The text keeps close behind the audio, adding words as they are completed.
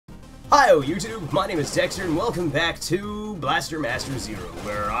Hi-oh YouTube, my name is Dexter and welcome back to Blaster Master Zero,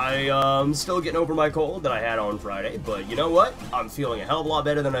 where I'm still getting over my cold that I had on Friday, but you know what? I'm feeling a hell of a lot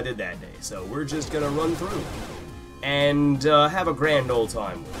better than I did that day, so we're just gonna run through and have a grand old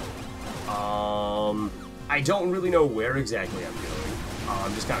time with it. I don't really know where exactly I'm going.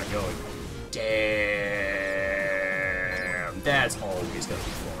 I'm just kind of going. Damn, that's always gonna be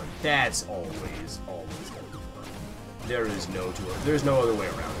fun. That's always gonna be fun. There's no other way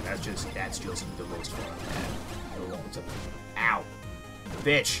around it. That's just the most fun I've had in a long time. Ow,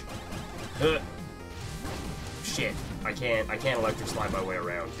 bitch. Huh. Shit, I can't electric slide my way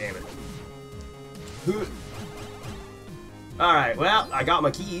around. Damn it. Huh. All right, well, I got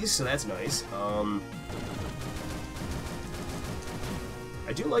my keys, so that's nice. I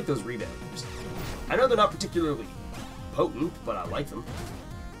do like those rebounders. I know they're not particularly potent, but I like them.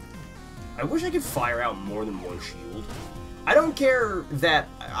 I wish I could fire out more than one shield. I don't care that...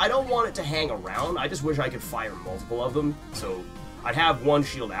 I don't want it to hang around. I just wish I could fire multiple of them. So, I'd have one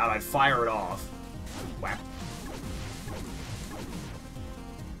shield out, I'd fire it off. Whack.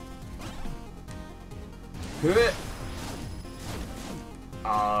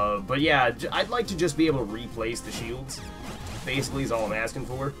 But yeah, I'd like to just be able to replace the shields. Basically is all I'm asking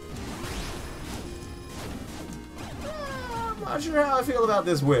for. I'm not sure how I feel about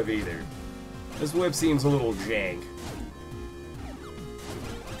this whip either. This whip seems a little jank.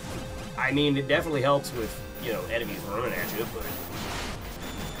 I mean, it definitely helps with, you know, enemies running at you, but...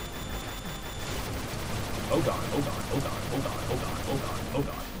 Oh god, oh god, oh god, oh god, oh god, oh god, oh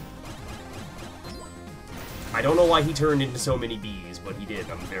god. I don't know why he turned into so many bees, but he did,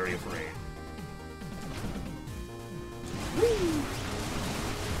 I'm very afraid. Whee!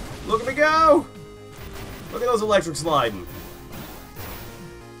 Look at me go! Look at those electric sliding.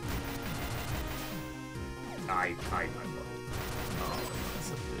 I love it. Oh, that's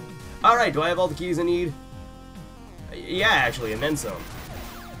so good. Alright, do I have all the keys I need? Yeah, actually, and then some.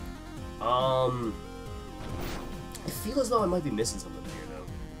 I feel as though I might be missing something here, though.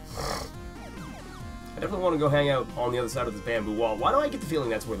 I definitely want to go hang out on the other side of this bamboo wall. Why do I get the feeling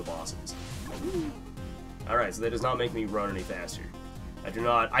that's where the boss is? Alright, so that does not make me run any faster. I do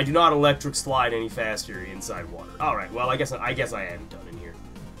not electric slide any faster inside water. Alright, well, I guess I hadn't done in here.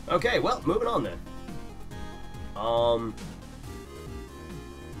 Okay, well, moving on then. I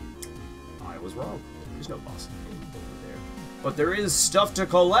was wrong. There's no boss over there. But there is stuff to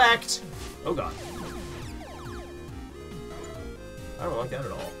collect! Oh god. I don't like that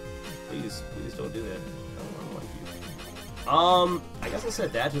at all. Please don't do that. I don't like you. I guess I'll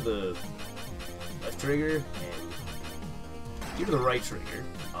set that to the left trigger, and you to the right trigger.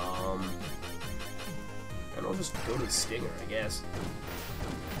 And I'll just go to the stinger, I guess.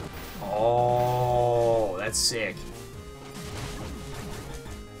 Oh, that's sick.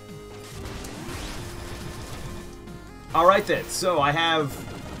 Alright then, so I have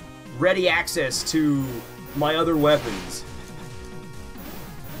ready access to my other weapons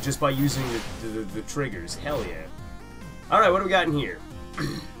just by using the triggers. Hell yeah. Alright, what do we got in here?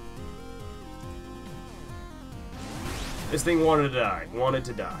 This thing wanted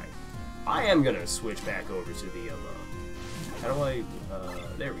to die. I am gonna switch back over to the, how do I,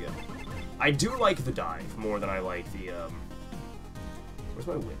 there we go. I do like the dive more than I like the, where's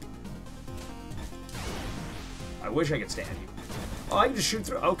my whip? I wish I could stab you. Oh, I can just shoot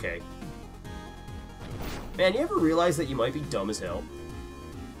through, okay. Man, you ever realize that you might be dumb as hell?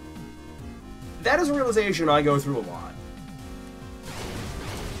 That is a realization I go through a lot.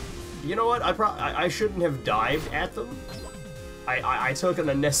 You know what, I shouldn't have dived at them. I took an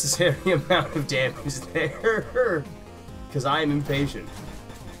unnecessary amount of damage there. Because I am impatient.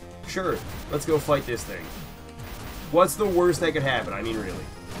 Sure, let's go fight this thing. What's the worst that could happen? I mean, really.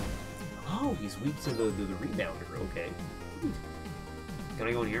 Oh, he's weak to the rebounder. Okay. Can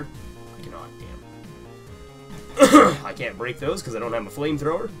I go in here? I cannot, damn. I can't break those because I don't have a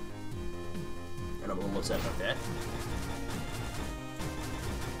flamethrower. And I'm a little upset about that.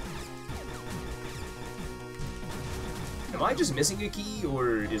 Am I just missing a key,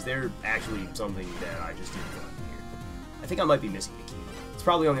 or is there actually something that I just didn't find here? I think I might be missing a key. It's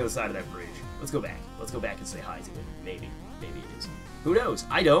probably on the other side of that bridge. Let's go back. Let's go back and say hi to it. Maybe. Maybe it is. Who knows?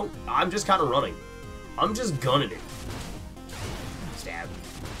 I don't. I'm just kind of running. I'm just gunning it. Stab.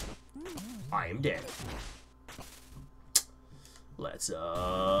 I am dead. Let's,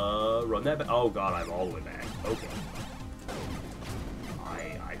 run that back. Oh god, I'm all the way back. Okay.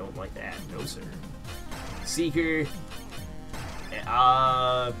 I don't like that. No, sir. Seeker.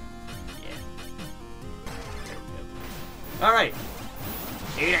 Yeah. There we go. Alright.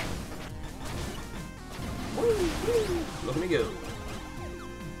 Eat it. Woo, woo. Look at me go.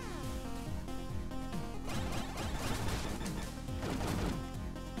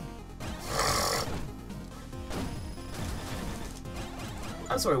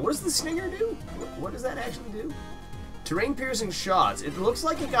 I'm sorry, what does the Stinger do? What does that actually do? Terrain-piercing shots. It looks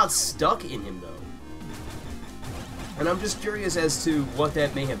like it got stuck in him, though. And I'm just curious as to what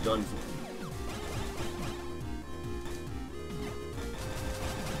that may have done for him.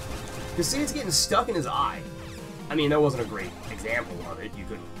 Because see, it's getting stuck in his eye. I mean, that wasn't a great example of it. You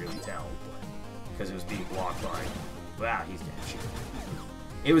couldn't really tell, but because it was being blocked by... Wow, he's dead. Shit.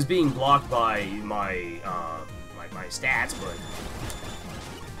 It was being blocked by my stats, but...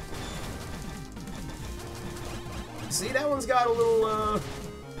 See, that one's got a little,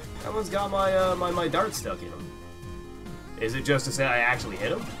 that one's got my, my dart stuck in him. Is it just to say I actually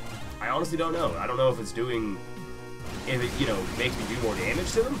hit him? I honestly don't know. I don't know if it's doing... If it, you know, makes me do more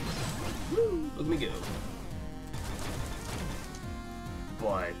damage to them. Woo, look at me go.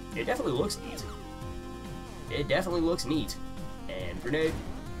 But it definitely looks neat. It definitely looks neat. And grenade.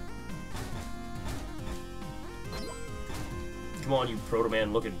 Come on, you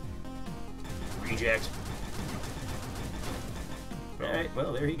Proto-Man looking reject. Alright,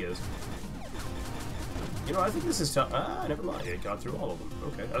 well, there he goes. You know, I think this is tough. Ah, never mind. It got through all of them.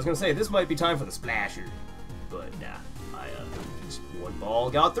 Okay. I was gonna say, this might be time for the splasher. But, nah. Just one ball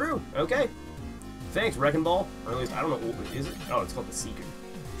got through. Okay. Thanks, Wrecking Ball. Or at least, I don't know. What is it? Oh, it's called the Seeker.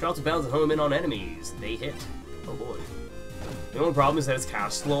 Shouts and bounds and home in on enemies. They hit. Oh, boy. The only problem is that it's kind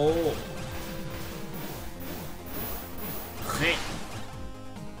of slow.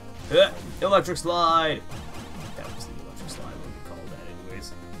 Electric Slide. That was the Electric Slide, what we called that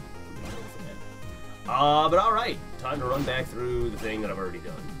anyways. But alright. Time to run back through the thing that I've already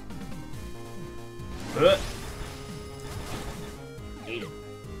done. Ate it.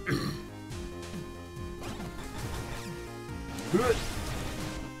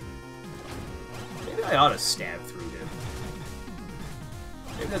 Maybe I ought to stab through him.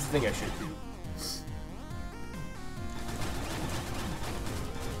 Maybe that's the thing I should do.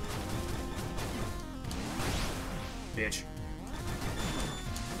 Bitch.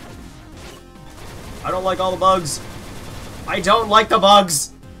 I don't like all the bugs. I don't like the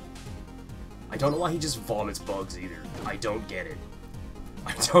bugs. I don't know why he just vomits bugs either. I don't get it.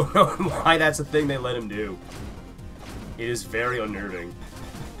 I don't know why that's a thing they let him do. It is very unnerving.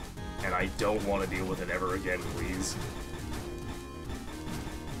 And I don't want to deal with it ever again, please.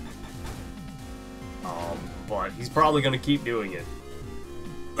 But he's probably going to keep doing it.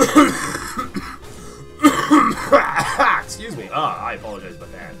 Excuse me. I apologize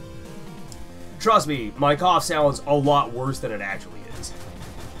about that. Trust me, my cough sounds a lot worse than it actually is.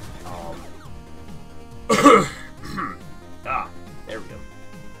 There we go.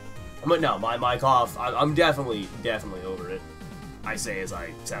 But no, my cough, I'm definitely over it. I say as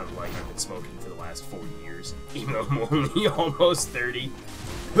I sound like I've been smoking for the last 40 years, even though I'm only almost 30.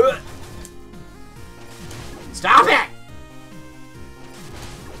 Stop it!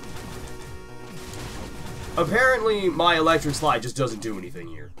 Apparently, my Electric Slide just doesn't do anything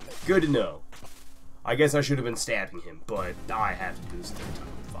here. Good to know. I guess I should have been stabbing him, but I have to do this third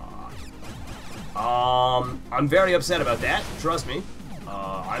time. Fuck. I'm very upset about that, trust me.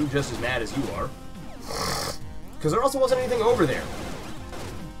 I'm just as mad as you are. Because there also wasn't anything over there.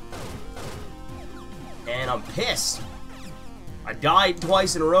 And I'm pissed. I died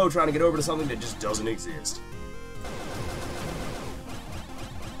twice in a row trying to get over to something that just doesn't exist.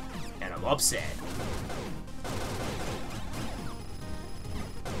 And I'm upset.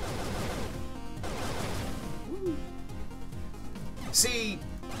 See,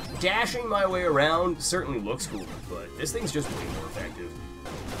 dashing my way around certainly looks cool, but this thing's just way more effective.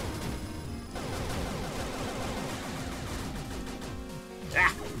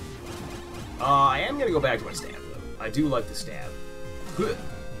 I am gonna go back to my stab, though. I do like the stab.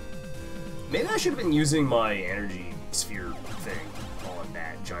 Maybe I should have been using my energy sphere thing on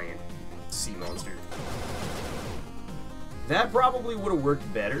that giant sea monster. That probably would have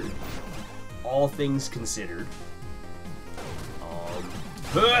worked better, all things considered.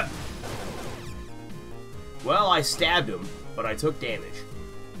 Well, I stabbed him, but I took damage.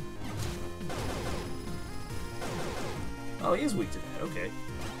 Oh, he is weak to that, okay.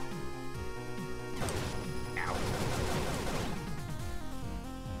 Ow.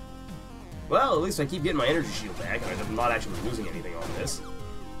 Well, at least I keep getting my energy shield back, and I'm not actually losing anything on this.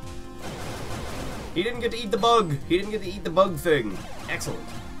 He didn't get to eat the bug! He didn't get to eat the bug thing. Excellent.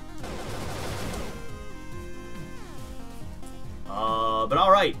 But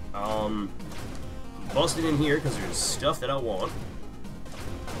alright, busting in here because there's stuff that I want.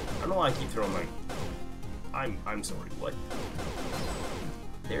 I don't know why I keep throwing my... I'm sorry, what?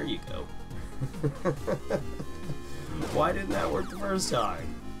 There you go. Why didn't that work the first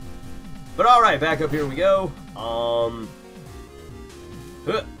time? But alright, back up here we go.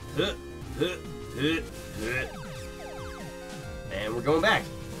 And we're going back.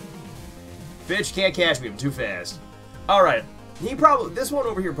 Bitch can't catch me, I'm too fast. Alright. This one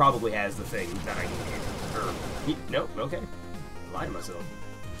over here probably has the thing that I need. Nope, okay. I lied to myself.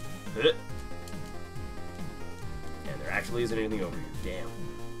 And there actually isn't anything over here. Damn.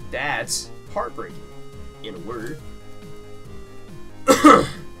 That's heartbreaking, in a word.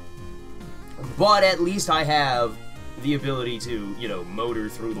 But at least I have the ability to, you know, motor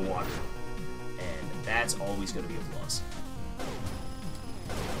through the water. And that's always going to be a plus.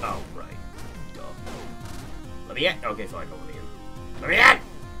 Oh, right. Duh. Let me in. Okay, fine, don't let me in. Let me in!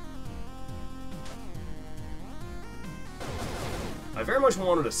 I very much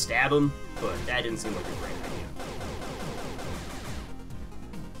wanted to stab him, but that didn't seem like a great idea.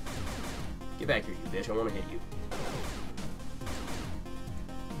 Get back here, you bitch. I want to hit you.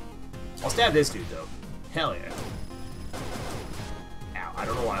 I'll stab this dude, though. Hell yeah. Ow, I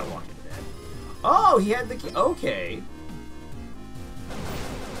don't know why I walked into that. Oh, he had the key. Okay.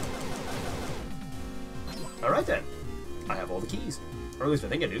 Alright then. I have all the keys. Or at least I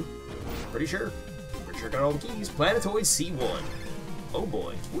think I do. Pretty sure. Pretty sure I got all the keys. Planetoid C1. Oh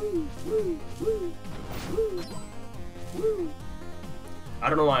boy. Woo, woo, woo, woo, woo. I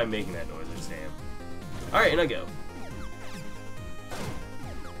don't know why I'm making that noise, I just am. Alright, and I go.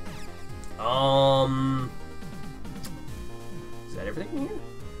 Is that everything in here?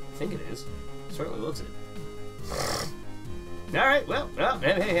 I think it is. It certainly looks it. Alright, well,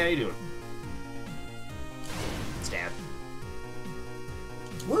 hey, how you doing? Stab.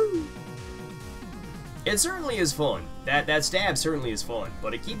 Woo! It certainly is fun. That stab certainly is fun,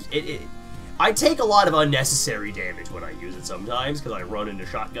 but it keeps I take a lot of unnecessary damage when I use it sometimes because I run into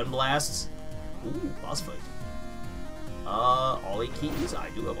shotgun blasts. Ooh, boss fight. All 8 keys? I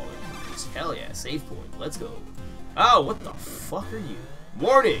do have all 8 keys. Hell yeah, save point. Let's go. Oh, what the fuck are you?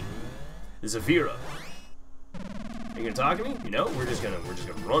 Warning! Zafira. Are you gonna talk to me? You know, we're just gonna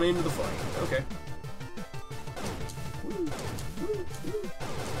run into the fight. Okay. Woo, woo, woo.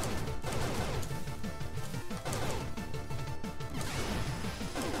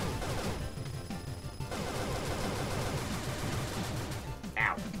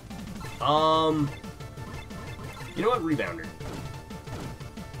 Ow. You know what? Rebounder.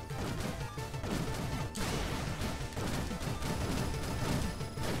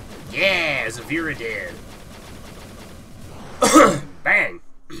 Yeah, Zafira dead. Bang.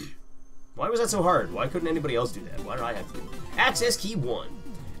 Why was that so hard? Why couldn't anybody else do that? Why did I have to do it? Access key 1.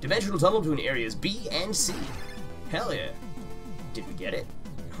 Dimensional tunnel between areas B and C. Hell yeah. Did we get it?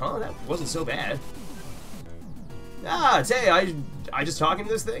 Huh, that wasn't so bad. Ah, hey, I just talking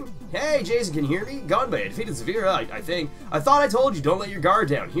to this thing? Hey, Jason, can you hear me? Gunbay, I defeated Zafira, I think. I thought I told you, don't let your guard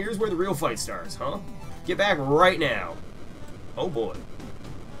down. Here's where the real fight starts, huh? Get back right now. Oh, boy.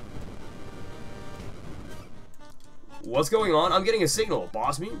 What's going on? I'm getting a signal.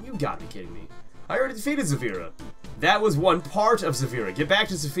 Boss me? You gotta be kidding me. I already defeated Zafira. That was one part of Zafira. Get back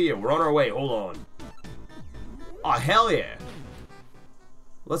to Sophia. We're on our way. Hold on. Aw, hell yeah.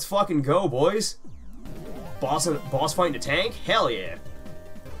 Let's fucking go, boys. Boss fighting a tank? Hell yeah.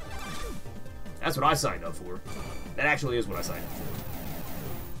 That's what I signed up for. That actually is what I signed up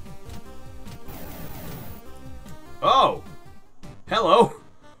for. Oh! Hello!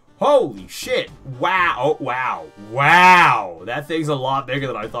 Holy shit! Wow! Oh, wow! Wow! That thing's a lot bigger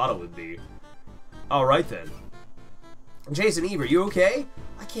than I thought it would be. Alright then. Jason Eve, are you okay?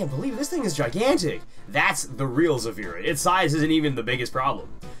 I can't believe this thing is gigantic! That's the real Zafira. Its size isn't even the biggest problem.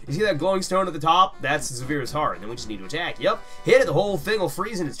 You see that glowing stone at the top? That's Zafira's heart. Then we just need to attack. Yep. Hit it, the whole thing will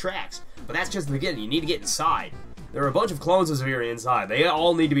freeze in its tracks. But that's just the beginning. You need to get inside. There are a bunch of clones of Zafira inside. They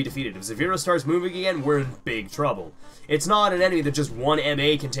all need to be defeated. If Zafira starts moving again, we're in big trouble. It's not an enemy that just one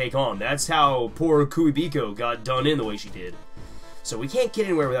MA can take on. That's how poor Kuibiko got done in the way she did. So we can't get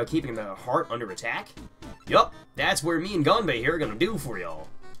anywhere without keeping the heart under attack? Yup. That's where me and Gunbei here are gonna do for y'all.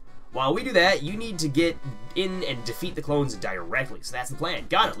 While we do that, you need to get in and defeat the clones directly. So that's the plan.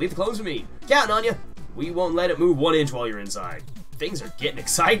 Got it. Leave the clones with me. Counting on you. We won't let it move 1 inch while you're inside. Things are getting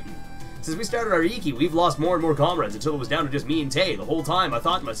exciting. Since we started our Iki, we've lost more and more comrades until it was down to just me and Tay. The whole time I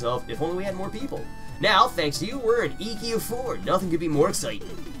thought to myself, if only we had more people. Now, thanks to you, we're an Iki of 4. Nothing could be more exciting.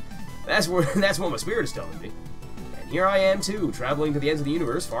 That's what my spirit is telling me. And here I am too, traveling to the ends of the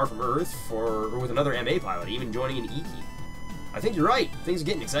universe, far from Earth, with another MA pilot, even joining an Iki. I think you're right. Things are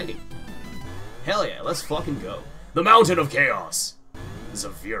getting exciting. Hell yeah, let's fucking go. The Mountain of Chaos.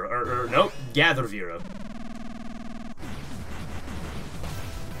 Zafira, nope, Gathervira.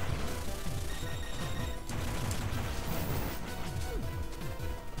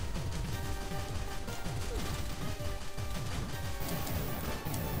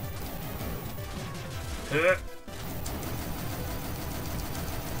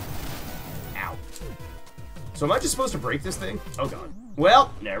 Ow. So am I just supposed to break this thing? Oh god.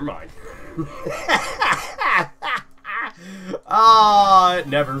 Well, never mind. Ah, it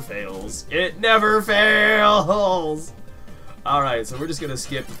never fails. It never fails! Alright, so we're just gonna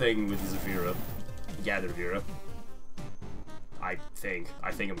skip the thing with the Zafira. Gather Vera. I think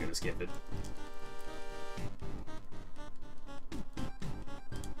I'm gonna skip it.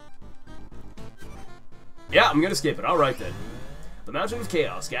 Yeah, I'm gonna skip it. Alright then. The Mountain of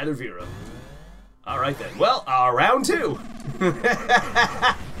Chaos, Gather Vera. Alright then. Well, round 2!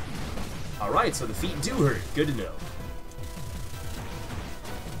 Alright, so the feet do hurt. Good to know.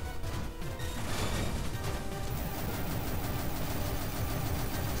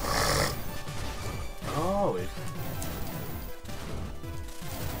 Oh, it...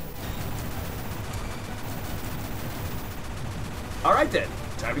 Alright then.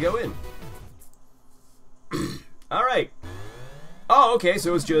 Time to go in. Alright. Oh, okay,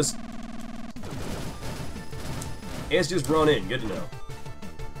 so it's just run in. Good to know.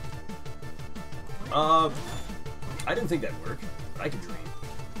 I didn't think that'd work, but I could dream.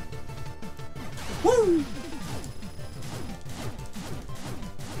 Woo!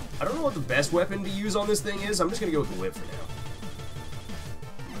 I don't know what the best weapon to use on this thing is. I'm just gonna go with the whip for now.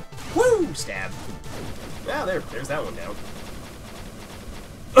 Woo! Stab. Ah, there's that one down.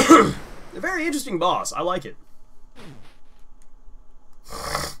 A very interesting boss. I like it.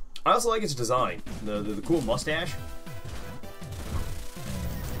 I also like its design. The cool mustache.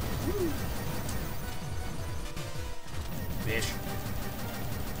 Bish.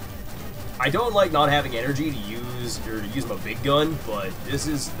 I don't like not having energy to use my big gun, but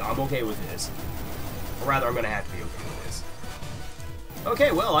I'm okay with this. Or rather, I'm gonna have to be okay with this.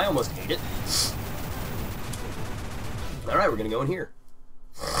 Okay, well, I almost ate it. Alright, we're gonna go in here.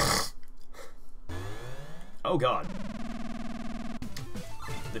 Oh god.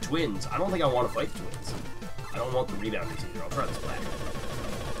 The twins. I don't think I want to fight the twins. I don't want the rebounders either. I'll try this black.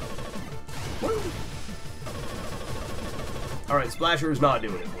 Woo! Alright, Splasher is not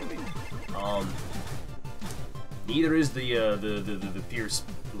doing it for me. Neither is the Pierce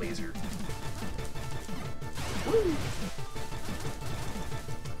laser. Woo!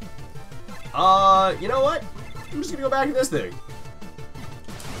 You know what? I'm just gonna go back to this thing.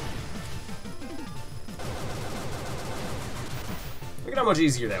 Look at how much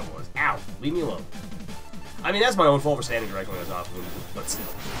easier that was. Ow! Leave me alone. I mean, that's my own fault for standing directly on top of him, but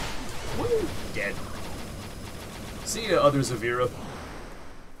still. Woo! Dead. See ya, other Zavira.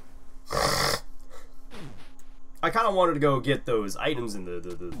 I kind of wanted to go get those items in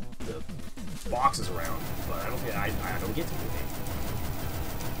the boxes around, but I don't think I don't get to do it.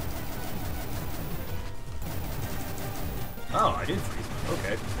 Oh, I did freeze.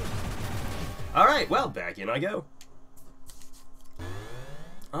 Okay. Alright, well, back in I go.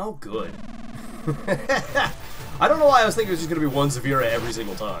 Oh, good. I don't know why I was thinking it was just going to be one Zavira every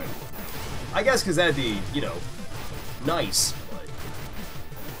single time. I guess because that'd be, you know, nice, but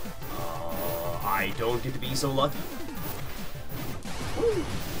I don't get to be so lucky. Woo.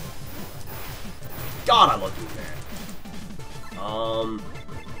 God, I love doing that.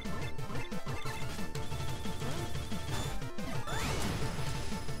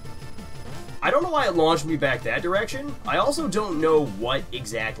 I don't know why it launched me back that direction. I also don't know what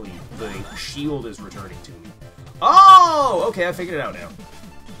exactly the shield is returning to me. Oh! Okay, I figured it out now.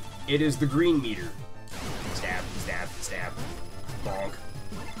 It is the green meter. Stab, stab, stab. Bonk.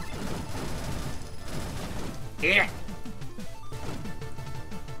 Yeah!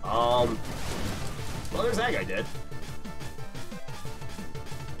 Well, there's that guy dead.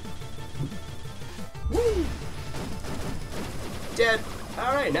 Woo! Dead.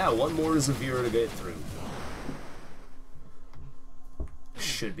 Alright, now one more Zavira to get through.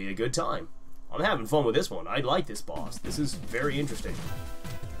 Should be a good time. I'm having fun with this one. I like this boss. This is very interesting.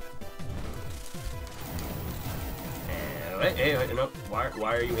 And, hey, no. Why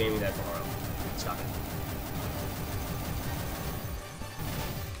are you aiming that far up? Stop it.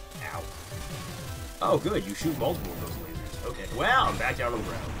 Ow. Oh, good. You shoot multiple of those lasers. Okay. Well, I'm back down on the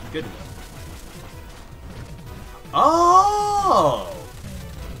ground. Good to know. Oh!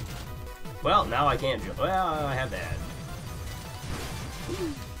 Well, now I can't jump. Well, I have that.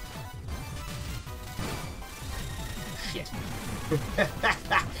 Shit.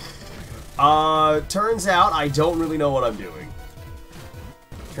 Turns out I don't really know what I'm doing.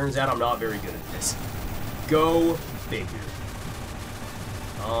 Turns out I'm not very good at this. Go figure.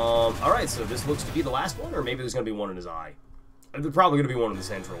 Alright, so this looks to be the last one, or maybe there's gonna be one in his eye. There's probably gonna be one in the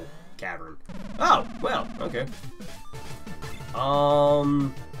central cavern. Oh, well, okay.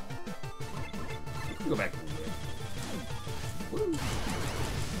 Go back a little bit. Woo.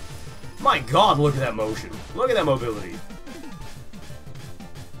 My god, look at that motion. Look at that mobility.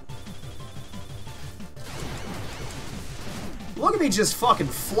 Look at me just fucking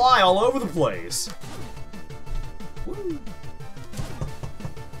fly all over the place. Woo.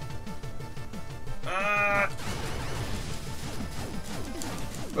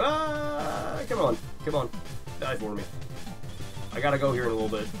 Come on. Come on. Die for me. I gotta go here in a little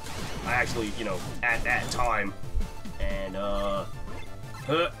bit. I actually, you know, at that time. And,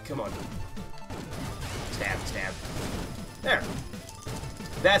 come on. Stab, stab. There.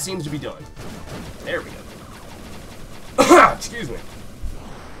 That seems to be done. There we go. Excuse me.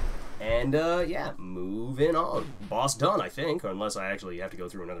 And, yeah, moving on. Boss done, I think, unless I actually have to go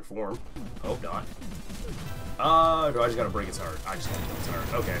through another form. Hope not. Do I just gotta break its heart? I just gotta break its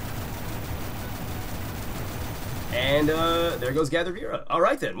heart. Okay. And, there goes Gather Vera.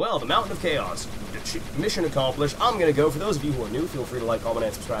 Alright then, well, the Mountain of Chaos. Mission accomplished. I'm gonna go. For those of you who are new, feel free to like, comment,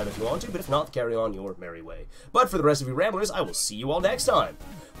 and subscribe if you want to, but if not, carry on your merry way. But for the rest of you ramblers, I will see you all next time.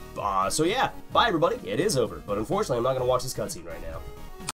 So yeah, bye everybody. It is over, but unfortunately I'm not gonna watch this cutscene right now.